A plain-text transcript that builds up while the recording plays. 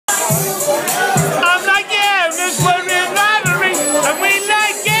I'm like you, this one is rivalry, and we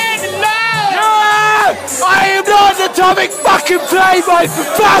like getting love. Yeah! I am not an atomic fucking playboy, for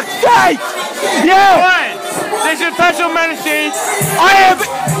fuck's sake! Yeah! Right, this is Special Menacing. I am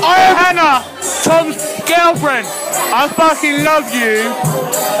Hannah, Tom's girlfriend. I fucking love you,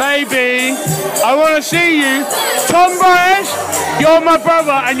 baby. I want to see you. Tom Bryce, you're my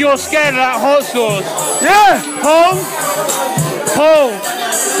brother and you're scared of that hot sauce. Yeah! Paul,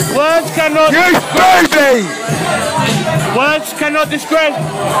 words cannot... You baby! Words cannot describe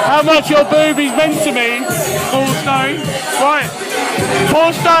how much your boobies meant to me, Paul Stone. Right,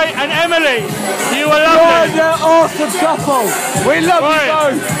 Paul Stone and Emily, you are lovely. You're an awesome couple. We love you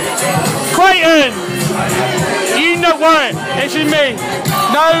both. Creighton, you know what? This is me.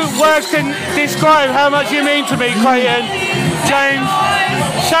 No words can describe how much you mean to me, Creighton. James,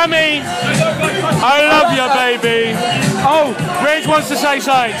 Sammy, I love you, baby. Oh, Reg wants to say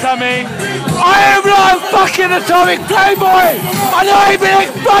something, Sammy. I am not a fucking atomic playboy! I know I've been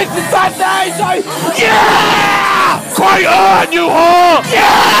exposed that day, so yeah! Creighton, you whore!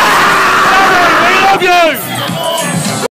 Yeah! Sammy, we love you!